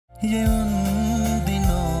ये उन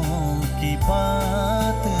दिनों की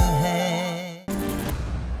बात है।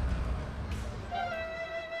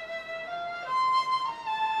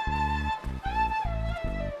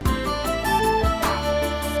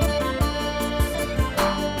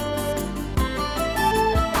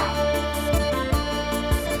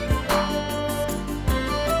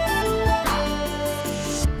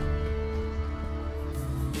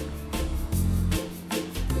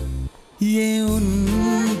 ये उन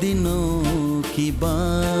दिनों की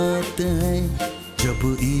बात है जब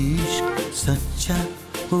इश्क सच्चा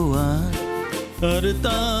हुआ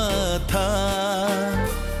करता था।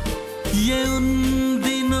 ये उन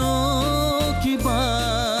दिनों की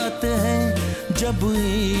बात है जब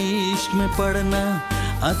इश्क में पढ़ना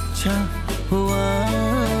अच्छा हुआ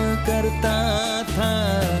करता था।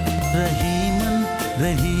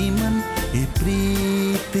 रही मन ये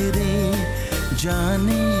प्रीत रे,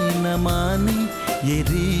 जाने न माने ये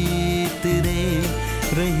रीत रे।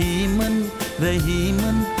 रही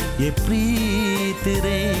मन ये प्रीत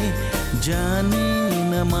रे, जाने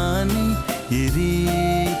न माने ये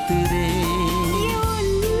रीत रे। ये उन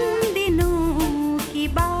दिनों की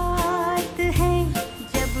बात है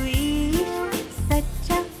जब इश्क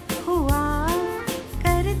सच्चा हुआ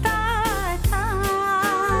करता था।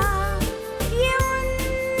 ये उन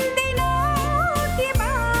दिनों की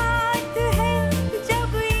बात है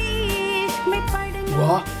जब इश्क में पढ़ना।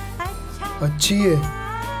 वाह, अच्छी है।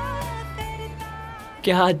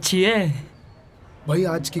 क्या अच्छी है भाई?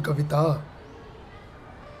 आज की कविता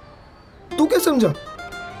तू क्या समझा?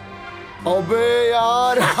 अबे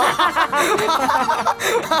यार।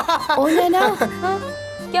 ओ नैना,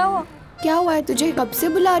 क्या हुआ? क्या हुआ है तुझे? कब से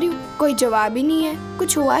बुला रही हूँ, कोई जवाब ही नहीं है।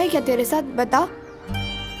 कुछ हुआ है क्या तेरे साथ? बता।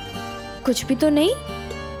 कुछ भी तो नहीं।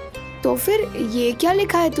 तो फिर ये क्या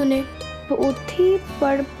लिखा है तूने? उठी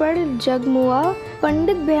पढ़ जगमुआ,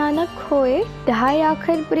 पंडित भयानक होए, ढाई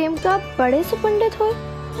आखिर प्रेम का बड़े से पंडित होए।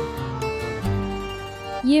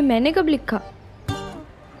 ये मैंने कब लिखा?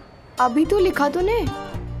 अभी तो लिखा तूने।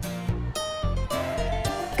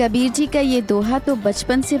 कबीर जी का ये दोहा तो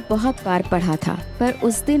बचपन से बहुत बार पढ़ा था, पर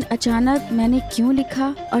उस दिन अचानक मैंने क्यों लिखा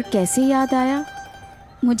और कैसे याद आया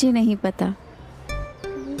मुझे नहीं पता।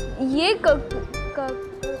 ये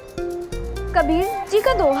कबीर जी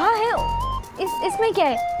का दोहा है। इसमें क्या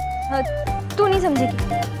है? तू नहीं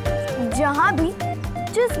समझेगी। जहाँ भी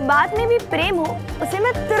जिस बात में भी प्रेम हो उसे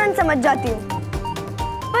मैं तुरंत समझ जाती हूँ,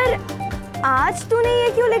 पर आज तूने ये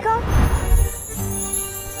क्यों लिखा?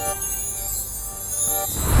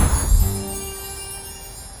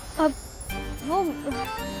 अब वो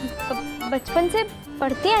बचपन से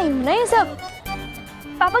पढ़ते आई हूँ ना ये सब।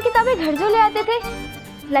 पापा किताबें घर जो ले आते थे।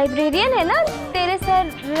 लाइब्रेरियन है ना तेरे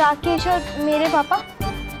सर राकेश और मेरे पापा,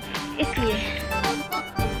 इसलिए।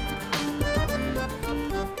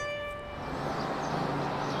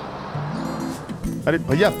 अरे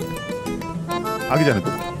भैया आगे जाने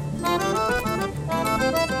दो।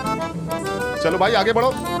 चलो भाई आगे बढ़ो।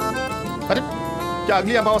 अरे क्या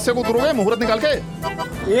अगली अमावस्या को उतरोगे मुहूर्त निकाल के?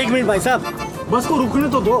 1 मिनट भाई साहब, बस को रुकने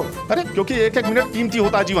तो दो। अरे क्योंकि 1-1 मिनट कीमती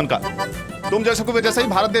होता है जीवन का। तुम जैसे को वजह से ही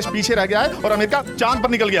भारत देश पीछे रह गया है और अमेरिका चांद पर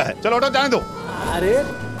निकल गया है। चलो हटो, जाने दो। अरे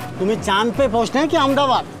तुम्हें चांद पे पहुंचना है कि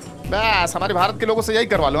अहमदाबाद? बस हमारे भारत के लोगों से यही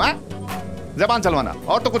करवा लो। हैं जबान चलवाना,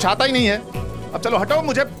 और तो कुछ आता ही नहीं है। अब चलो हटो,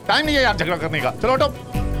 मुझे टाइम नहीं है यार झगड़ा करने का। चलो हटो।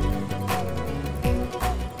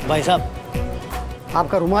 भाई साहब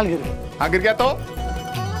आपका रुमाल गिर गया। हाँ गिर गया तो?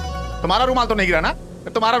 तुम्हारा रुमाल तो नहीं गिरा ना?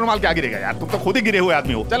 तुम्हारा रुमाल क्या गिरेगा यार, तुम तो खुद ही गिरे हुए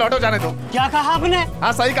आदमी हो। चलो हटो, जाने दो। क्या कहा आपने?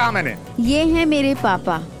 हाँ सही कहा मैंने। ये हैं मेरे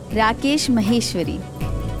पापा राकेश महेश्वरी।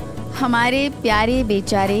 हमारे प्यारे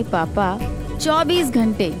बेचारे पापा 24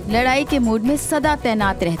 घंटे लड़ाई के मूड में सदा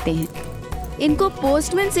तैनात रहते हैं। इनको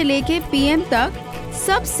पोस्टमैन से लेके पीएम तक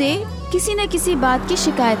सबसे किसी न किसी बात की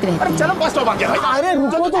शिकायत रहती है। चलो बस स्टॉप आ गया। अरे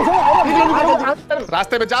रुको तो सही।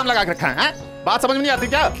 रास्ते पे जाम लगा के रखा है? बात समझ में नहीं आती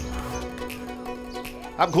क्या?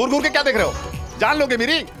 अब घूर घूर के क्या देख रहे हो? जान लोगे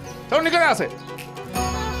मेरी? चलो निकलो यहाँ से।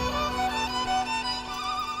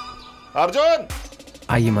 अर्जुन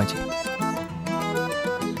आइए माँ जी।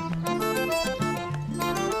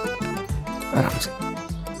 आराम से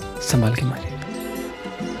संभाल के माँ जी।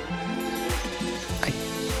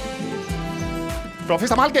 ट्रॉफी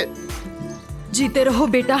संभाल के। जीते रहो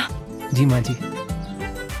बेटा। जी माँ जी।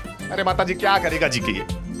 अरे माता जी क्या करेगा जी के, ये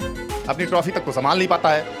अपनी ट्रॉफी तक तो संभाल नहीं पाता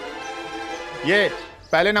है। ये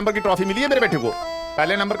पहले नंबर की ट्रॉफी मिली है मेरे बेटे को।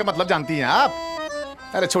 पहले नंबर का मतलब जानती हैं आप?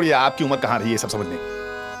 अरे छोड़िए, आपकी उम्र कहाँ रही है सब समझने।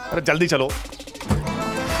 अरे जल्दी चलो।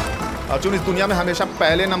 अर्जुन, इस दुनिया में हमेशा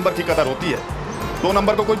पहले नंबर की कदर होती है, 2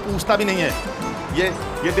 नंबर को कोई पूछता भी नहीं है।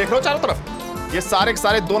 ये देख लो चारों तरफ, ये सारे के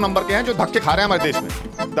सारे 2 नंबर के हैं जो धक्के खा रहे हैं हमारे देश में।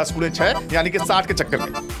 10 × 6 यानी कि 60 के चक्कर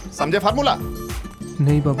में समझे फार्मूला?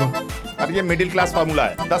 नहीं पापा। अब ये मिडिल क्लास फार्मूला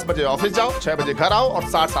है। 10 बजे ऑफिस जाओ, 6 बजे घर आओ और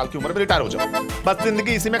 60 साल की उम्र में रिटायर हो जाओ। बस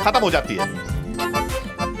जिंदगी इसी में खत्म हो जाती है।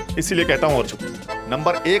 इसीलिए कहता हूँ अर्जुन,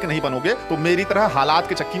 नंबर 1 नहीं बनोगे तो मेरी तरह हालात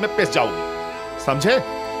के चक्की में पिस जाओगे, समझे?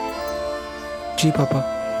 जी पापा।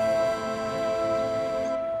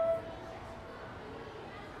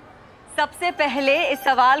 सबसे पहले इस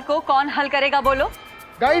सवाल को कौन हल करेगा, बोलो?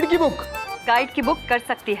 गाइड की बुक। गाइड की बुक कर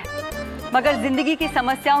सकती है, मगर जिंदगी की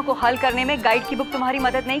समस्याओं को हल करने में गाइड की बुक तुम्हारी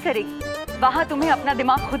मदद नहीं करेगी। वहां तुम्हें अपना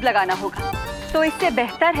दिमाग खुद लगाना होगा। तो इससे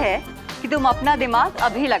बेहतर है कि तुम अपना दिमाग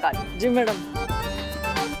अभी लगा लो। जी मैडम।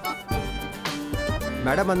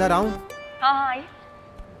 मैडम अंदर आऊं? हाँ हाँ आइए।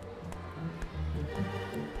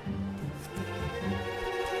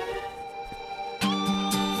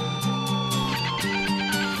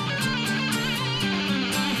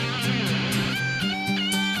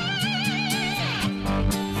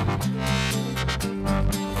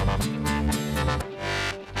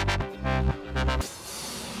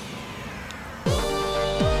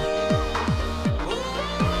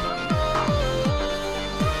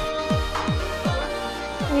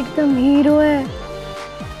 एकदम हीरो है,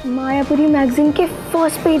 मायापुरी मैगजीन के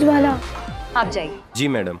फर्स्ट पेज वाला। आप जाइए। जी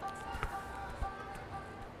मैडम।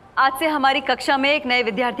 आज से हमारी कक्षा में एक नए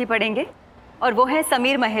विद्यार्थी पढ़ेंगे और वो है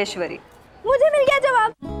समीर महेश्वरी। मुझे मिल गया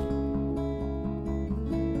जवाब।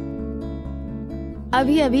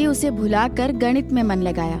 अभी अभी उसे भुलाकर गणित में मन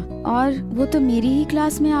लगाया और वो तो मेरी ही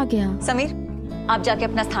क्लास में आ गया। समीर, आप जाके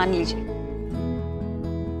अपना स्थान लीजिए।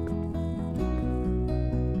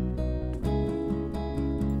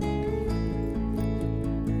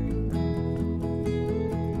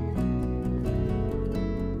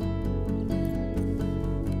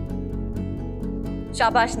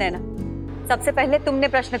 शाबाश नैना, सबसे पहले तुमने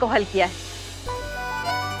प्रश्न को हल किया है।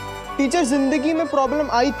 टीचर, जिंदगी में प्रॉब्लम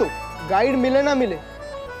आई तो गाइड मिले ना मिले,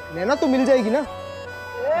 नैना तो मिल जाएगी ना।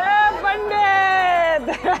 पंडित।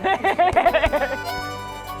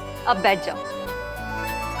 अब बैठ जाओ।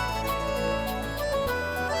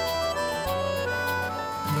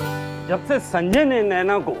 जब से संजय ने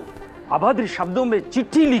नैना को अभद्र शब्दों में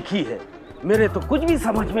चिट्ठी लिखी है, मेरे तो कुछ भी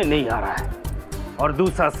समझ में नहीं आ रहा है। और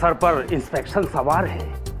दूसरा, सर पर इंस्पेक्शन सवार है।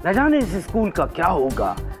 न जाने इस स्कूल का क्या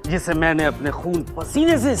होगा जिसे मैंने अपने खून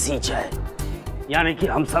पसीने से सींचा है, यानी कि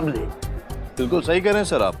हम सब ले। बिल्कुल सही कह रहे हैं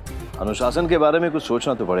सर आप। अनुशासन के बारे में कुछ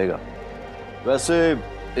सोचना तो पड़ेगा। वैसे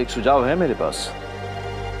एक सुझाव है मेरे पास।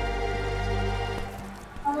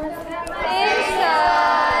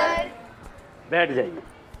 बैठ जाइए।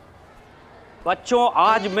 बच्चों,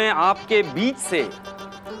 आज मैं आपके बीच से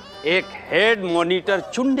एक हेड मॉनिटर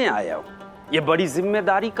चुनने आया हूँ। ये बड़ी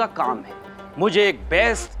जिम्मेदारी का काम है। मुझे एक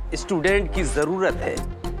बेस्ट स्टूडेंट की जरूरत है।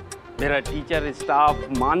 मेरा टीचर स्टाफ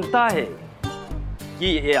मानता है कि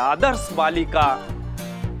ये आदर्श बालिका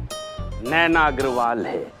नैना अग्रवाल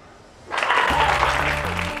है।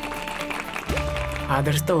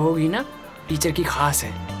 आदर्श तो होगी ना, टीचर की खास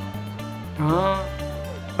है। हाँ,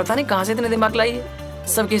 पता नहीं कहाँ से इतने दिमाग लाई है,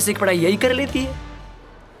 सबकी सिख पढ़ाई यही कर लेती है।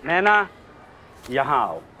 नैना, यहाँ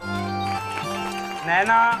आओ।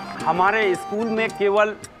 नैना हमारे स्कूल में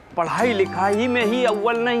केवल पढ़ाई लिखाई में ही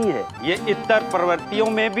अव्वल नहीं है, ये इतर प्रवृत्तियों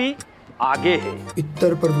में भी आगे है।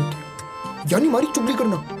 इतर प्रवृत्ति यानी हमारी चुगली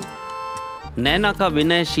करना। नैना का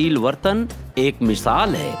विनयशील वर्तन एक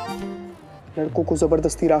मिसाल है। लड़कों को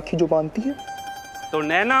जबरदस्ती राखी जो बांधती है। तो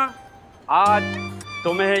नैना, आज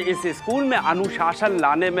तुम्हें इस स्कूल में अनुशासन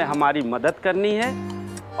लाने में हमारी मदद करनी है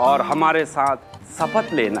और हमारे साथ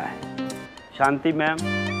शपथ लेना है। शांति मैम,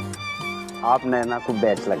 आप नैना को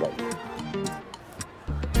बैच लगाइए।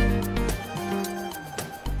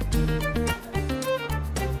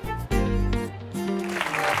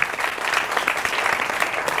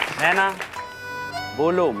 नैना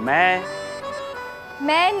बोलो। मैं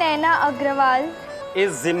नैना अग्रवाल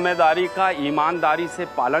इस जिम्मेदारी का ईमानदारी से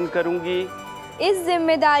पालन करूंगी। इस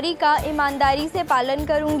जिम्मेदारी का ईमानदारी से पालन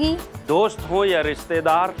करूंगी। दोस्त हो या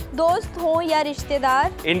रिश्तेदार, दोस्त हो या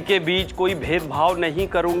रिश्तेदार, इनके बीच कोई भेदभाव नहीं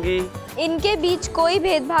करूंगी। इनके बीच कोई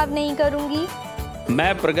भेदभाव नहीं करूंगी।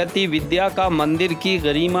 मैं प्रगति विद्या का मंदिर की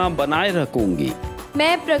गरिमा बनाए रखूंगी।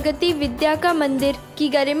 मैं प्रगति विद्या का मंदिर की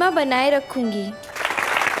गरिमा बनाए रखूंगी।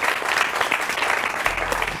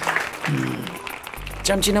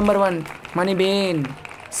 चमची नंबर 1 मनी बेन।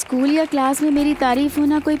 स्कूल या क्लास में मेरी तारीफ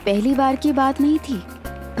होना कोई पहली बार की बात नहीं थी,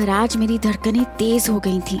 पर आज मेरी धड़कनें तेज हो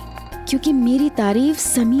गई थी क्योंकि मेरी तारीफ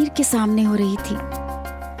समीर के सामने हो रही थी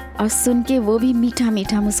और सुन के वो भी मीठा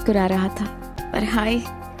मीठा मुस्कुरा रहा था। पर हाय,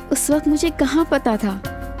 उस वक्त मुझे कहाँ पता था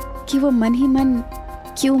कि वो मन ही मन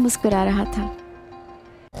क्यों मुस्कुरा रहा था।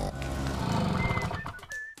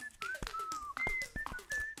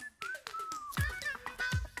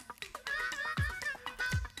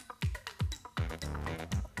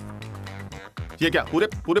 ये क्या पूरे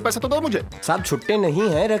पूरे पैसे तो दो मुझे। साहब छुट्टे नहीं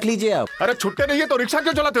है, रख लीजिए आप। अरे छुट्टे नहीं है तो रिक्शा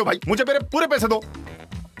क्यों चलाते हो भाई? मुझे मेरे पूरे पैसे दो।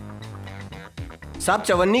 साहब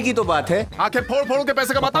चवन्नी की तो बात है। आंखें फोड़ फोड़ के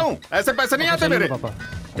पैसे कमाता हूँ, ऐसे पैसे नहीं आते मेरे।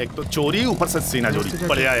 एक तो चोरी, ऊपर से सीना चोरी।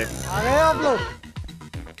 बढ़िया है। आ गए आप लोग?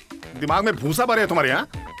 दिमाग में भूसा भरे है तुम्हारे यहाँ।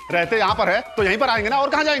 रहते यहाँ पर है तो यहीं पर आएंगे ना, और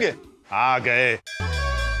कहाँ जाएंगे? आ गए।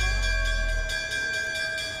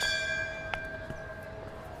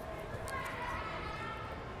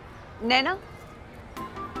 नैना,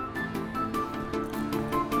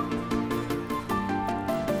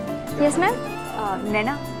 यस मैम।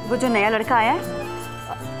 नैना, वो जो नया लड़का आया है,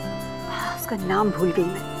 उसका नाम भूल गई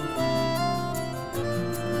मैं।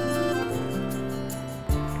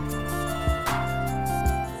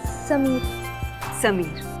 समीर।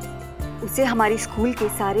 समीर, उसे हमारी स्कूल के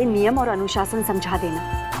सारे नियम और अनुशासन समझा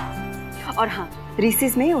देना। और हाँ,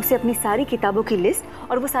 रिसेस में उसे अपनी सारी किताबों की लिस्ट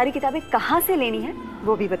और वो सारी किताबें कहाँ से लेनी है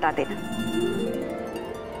वो भी बता देना।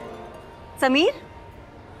 समीर,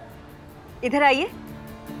 इधर आइए।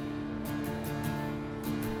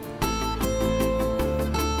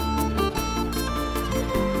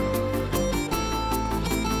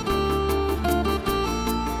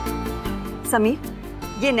 समीर,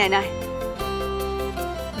 ये नैना है।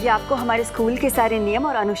 ये आपको हमारे स्कूल के सारे नियम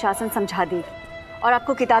और अनुशासन समझा देगी और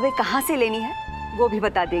आपको किताबें कहाँ से लेनी है वो भी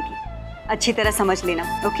बता देगी। अच्छी तरह समझ लेना,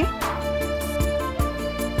 ओके?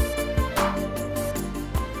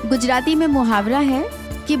 गुजराती में मुहावरा है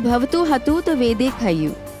कि भवतु हतु तो वेदे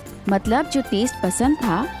खाइयु, मतलब जो टेस्ट पसंद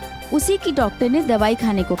था उसी की डॉक्टर ने दवाई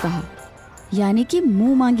खाने को कहा, यानी कि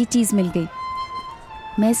मुंह मांगी चीज मिल गई।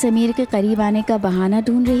 मैं समीर के करीब आने का बहाना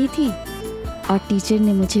ढूंढ रही थी और टीचर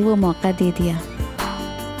ने मुझे वो मौका दे दिया।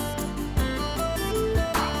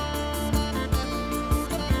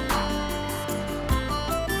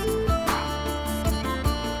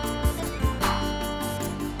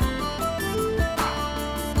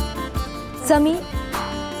 समीर,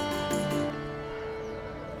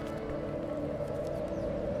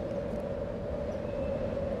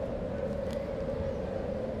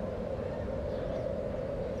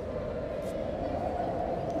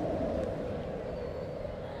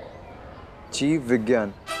 जीव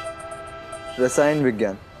विज्ञान, रसायन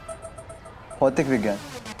विज्ञान, भौतिक विज्ञान,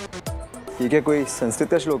 ये क्या कोई संस्कृत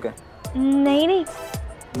का श्लोक है? नहीं नहीं,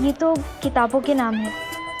 ये तो किताबों के नाम है।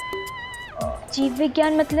 जीव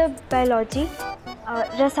विज्ञान मतलब बायोलॉजी,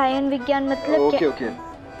 रसायन विज्ञान मतलब okay okay,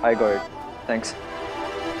 I got it, thanks.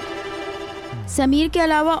 Sameer के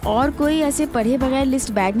अलावा और कोई ऐसे पढ़े बगैर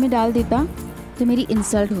लिस्ट बैग में डाल देता तो मेरी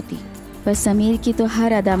इंसल्ट होती, पर समीर की तो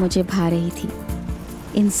हर अदा मुझे भा रही थी,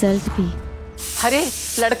 इंसल्ट भी। अरे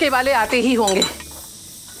लड़के वाले आते ही होंगे।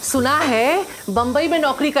 सुना है बम्बई में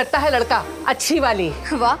नौकरी करता है लड़का, अच्छी वाली।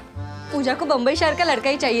 वाह, पूजा को बम्बई शहर का लड़का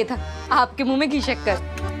ही चाहिए था, आपके मुंह में घी शक्कर।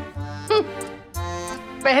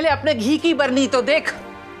 पहले अपने घी की बरनी तो देख,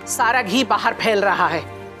 सारा घी बाहर फैल रहा है।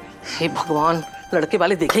 हे भगवान, लड़के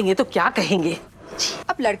वाले देखेंगे तो क्या कहेंगे?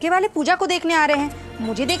 अब लड़के वाले पूजा को देखने आ रहे हैं,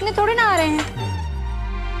 मुझे देखने थोड़े ना आ रहे हैं।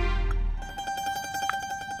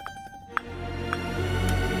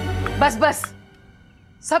 बस बस,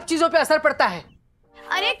 सब चीजों पे असर पड़ता है।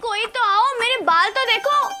 अरे कोई तो आओ, मेरे बाल तो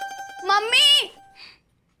देखो। मम्मी,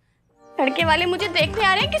 लड़के वाले मुझे देखने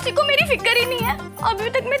आ रहे हैं, किसी को मेरी फिक्र ही नहीं है। अभी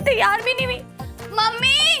तक मैं तैयार भी नहीं हुई।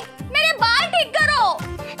 मम्मी, मेरे बाल ठीक करो।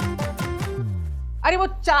 अरे वो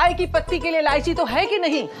चाय की पत्ती के लिए इलायची तो है कि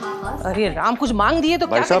नहीं? अरे राम, कुछ मांग दिए तो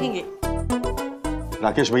क्या करेंगे?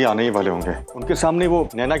 राकेश भैया आने ही वाले होंगे, उनके सामने वो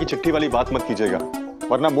नैना की चिट्ठी वाली बात मत कीजिएगा,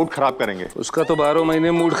 वरना मूड खराब करेंगे। उसका तो 12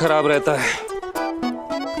 महीने मूड खराब रहता है।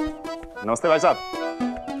 नमस्ते भाई साहब।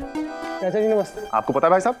 चाचा जी नमस्ते। आपको पता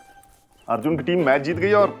है भाई साहब, अर्जुन की टीम मैच जीत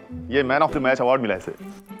गई और ये man of the match award मिला इसे।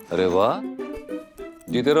 अरे वाह,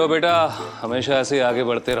 जीते रहो बेटा, हमेशा ऐसे ही आगे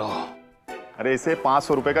बढ़ते रहो। अरे इसे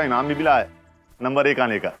 500 रुपए का इनाम भी मिला है, नंबर 1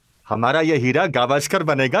 आने का। हमारा ये हीरा गावस्कर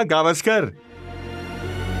बनेगा, गावस्कर।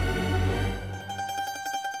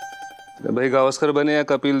 भाई गावस्कर बने या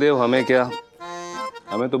कपिल देव, हमें क्या,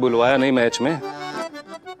 हमें तो बुलवाया नहीं मैच में।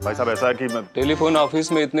 भाई साहब ऐसा है कि मैं टेलीफोन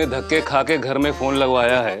ऑफिस में इतने धक्के खा के घर में फोन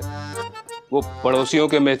लगवाया है, वो पड़ोसियों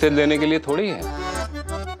के मैसेज लेने के लिए थोड़ी है।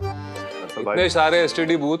 इतने सारे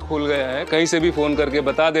एसटीडी बूथ खुल गए हैं, कहीं से भी फोन करके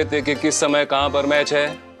बता देते कि किस समय कहां पर मैच है।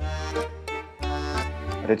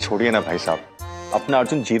 अरे छोड़िए ना भाई साहब, अपना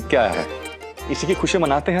अर्जुन जीत के आया है, इसी की खुशी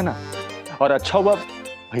मनाते हैं ना। और अच्छा हुआ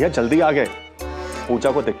भैया जल्दी आ गए,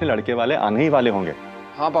 पूजा को देखने लड़के वाले आने ही वाले होंगे।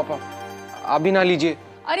 हाँ पापा, आप भी ना लीजिए।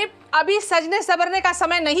 अरे अभी सजने सवरने का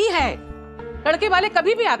समय नहीं है, लड़के वाले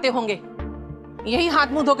कभी भी आते होंगे। यही हाथ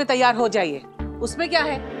मुंह धो के तैयार हो जाइए, उसमें क्या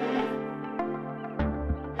है।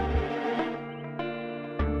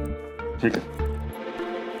 ठीक है,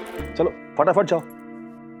 चलो फटाफट जाओ।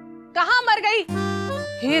 कहाँ मर गई?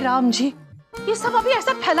 हे राम जी, ये सब अभी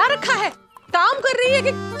ऐसा फैला रखा है, काम कर रही है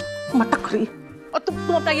कि मटक रही। और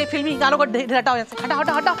तुम अपना ये फिल्मी गानों को हटाओ यहाँ से, हटाओ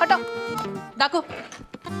हटाओ हटाओ हटाओ। डाको,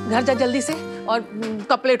 घर जा जल्दी से और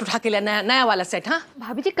कपलेट उठा के ले, नया नया वाला सेट। हाँ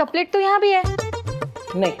भाभी जी, कपलेट तो यहाँ भी है।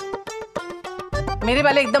 नहीं, मेरे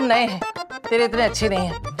वाले एकदम नए हैं, तेरे इतने अच्छे नहीं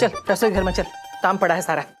हैं। चल रसोई घर में चल, काम पड़ा है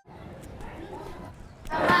सारा।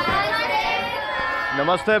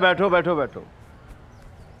 नमस्ते, बैठो बैठो बैठो।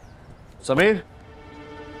 समीर,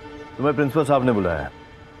 तुम्हें प्रिंसिपल साहब ने बुलाया है।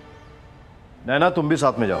 नैना, तुम भी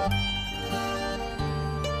साथ में जाओ।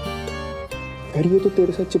 यार ये तो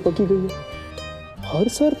तेरे साथ चिपक ही गई है, हर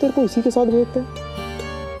सर तेरे को इसी के साथ भेजते हैं।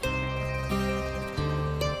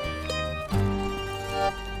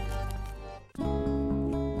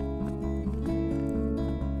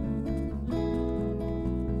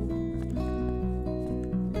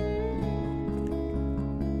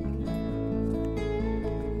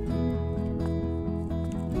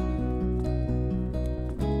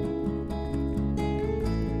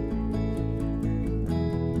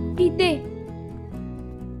 फीते।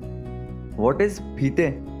 What is फीते?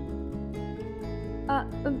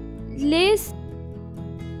 लेस।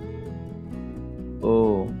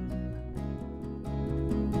 ओह,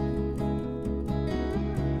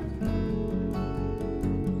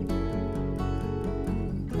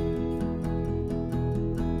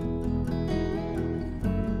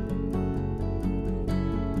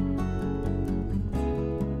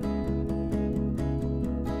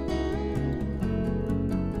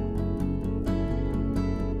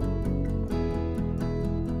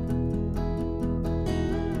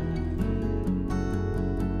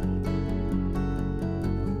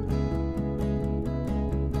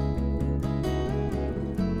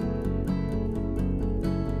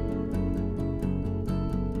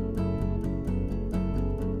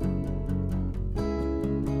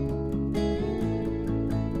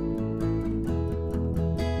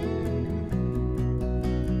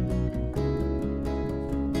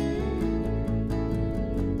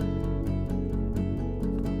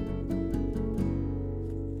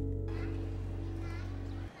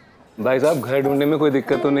 भाई साहब, घर ढूंढने में कोई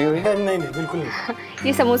दिक्कत तो नहीं हुई? नहीं नहीं, बिल्कुल नहीं।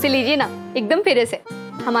 ये समोसे लीजिए ना, एकदम फिरे से,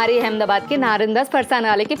 हमारे अहमदाबाद के नारंदास फरसान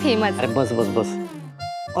वाले के फेमस। अरे बस बस बस,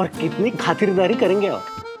 और कितनी खातिरदारी करेंगे आप।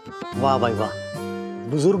 वाह भाई वाह,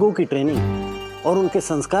 बुजुर्गों की ट्रेनिंग और उनके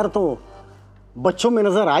संस्कार तो बच्चों में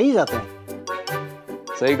नजर आ ही जाते हैं।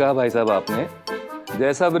 सही कहा भाई साहब आपने,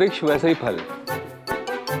 जैसा वृक्ष वैसा ही फल।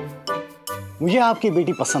 मुझे आपकी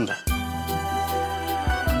बेटी पसंद है।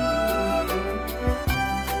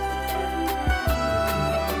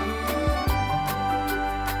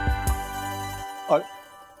 और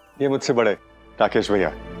ये मुझसे बड़े राकेश भैया,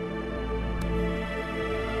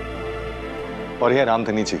 और ये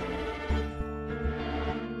रामधनी जी।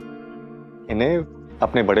 इन्हें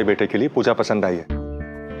अपने बड़े बेटे के लिए पूजा पसंद आई है।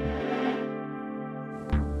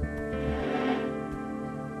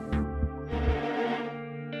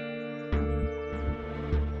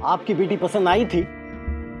 आपकी बेटी पसंद आई थी,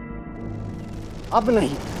 अब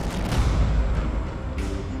नहीं।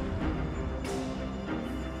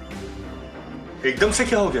 एकदम से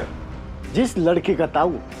क्या हो गया? जिस लड़के का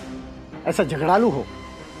ताऊ ऐसा झगड़ालू हो,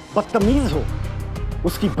 बदतमीज हो,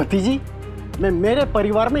 उसकी भतीजी मैं मेरे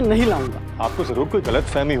परिवार में नहीं लाऊंगा। आपको जरूर कोई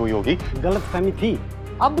गलतफहमी हुई होगी। गलतफहमी थी,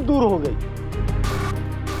 अब दूर हो गई।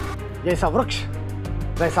 जैसा वृक्ष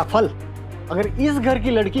वैसा फल। अगर इस घर की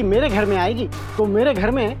लड़की मेरे घर में आएगी तो मेरे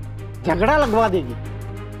घर में झगड़ा लगवा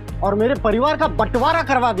देगी और मेरे परिवार का बंटवारा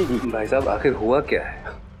करवा देगी। भाई साहब, आखिर हुआ क्या है?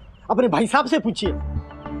 अपने भाई साहब से पूछिए।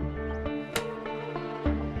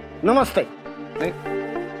 नमस्ते। नहीं।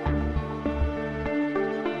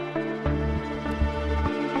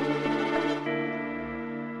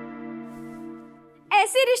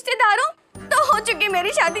 ऐसे रिश्तेदारों तो हो चुकी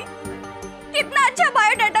मेरी शादी। कितना अच्छा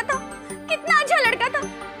बायोडाटा था, कितना अच्छा लड़का था।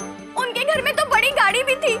 उनके घर में तो बड़ी गाड़ी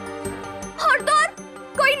भी थी और तो और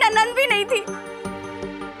कोई ननद भी नहीं थी।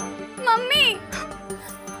 मम्मी,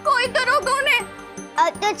 कोई तो रोको उन्हें।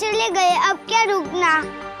 अब तो चले गए, अब क्या रुकना।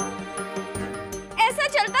 ऐसा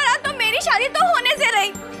चलता रहा तो मेरी शादी तो होने से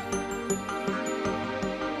रही।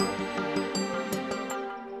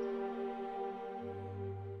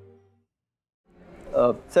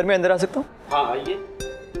 सर, मैं अंदर आ सकता हूँ? हाँ आइए।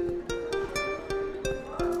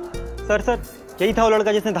 सर, यही था वो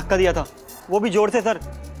लड़का जिसने धक्का दिया था, वो भी जोर से। सर,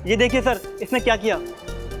 ये देखिए सर, इसने क्या किया।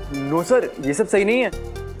 नो सर, ये सब सही नहीं है।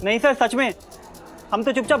 नहीं सर, सच में। हम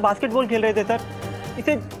तो चुपचाप बास्केटबॉल खेल रहे थे सर,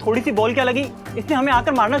 इसे थोड़ी सी बॉल क्या लगी, इसने हमें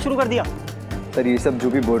आकर मारना शुरू कर दिया। सर, ये सब जो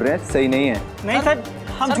भी बोल रहे हैं सही नहीं है। नहीं सर,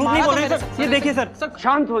 हम झूठ नहीं बोल रहे सर। ये देखिए सर।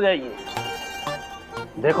 शांत हो जाइए।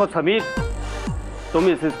 देखो समीर, तुम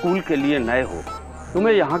इस स्कूल के लिए नए हो,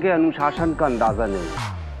 तुम्हें यहाँ के अनुशासन का अंदाजा नहीं।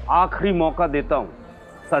 आखिरी मौका देता हूँ,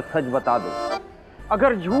 सच सच बता दो।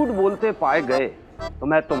 अगर झूठ बोलते पाए गए तो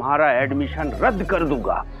मैं तुम्हारा एडमिशन रद्द कर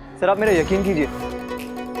दूंगा। सर आप मेरा यकीन कीजिए।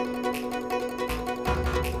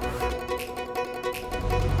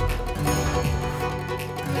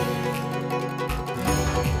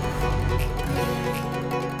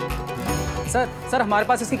 सर हमारे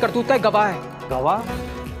पास इसकी करतूत का एक गवाह है। गवाह?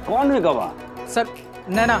 कौन है गवाह? सर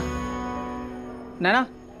नैना। नैना,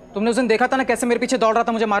 तुमने उस दिन देखा था ना कैसे मेरे पीछे दौड़ रहा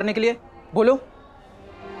था मुझे मारने के लिए? बोलो।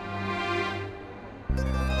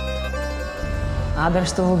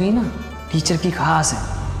 आदर्श तो होगी ना, टीचर की खास है।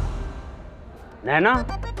 नैना,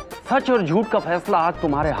 सच और झूठ का फैसला आज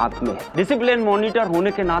तुम्हारे हाथ में है। डिसिप्लिन मॉनिटर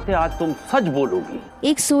होने के नाते आज तुम सच बोलोगी।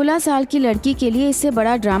 एक 16 साल की लड़की के लिए इससे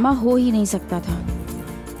बड़ा ड्रामा हो ही नहीं सकता था।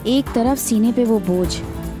 एक तरफ सीने पे वो बोझ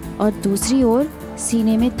और दूसरी ओर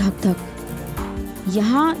सीने में धक धक।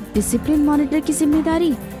 यहाँ डिसिप्लिन मॉनिटर की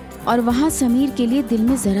जिम्मेदारी और वहाँ समीर के लिए दिल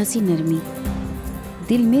में जरा सी नरमी।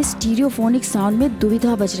 दिल में स्टीरियोफोनिक साउंड में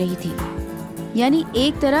दुविधा बज रही थी। यानी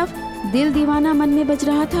एक तरफ दिल दीवाना मन में बज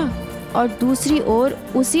रहा था और दूसरी ओर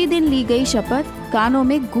उसी दिन ली गई शपथ कानों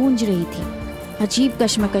में गूंज रही थी। अजीब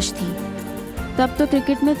कश्मकश थी। तब तो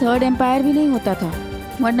क्रिकेट में थर्ड एम्पायर भी नहीं होता था,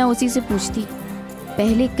 वरना उसी से पूछती।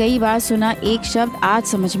 पहले कई बार सुना एक शब्द आज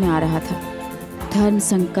समझ में आ रहा था, धर्म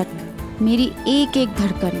संकट। मेरी एक एक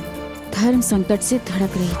धड़कन धर्म संकट से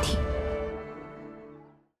धड़क रही थी।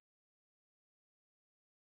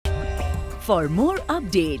 For more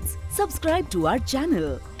updates, subscribe to our channel,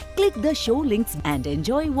 click the show links and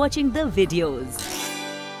enjoy watching the videos.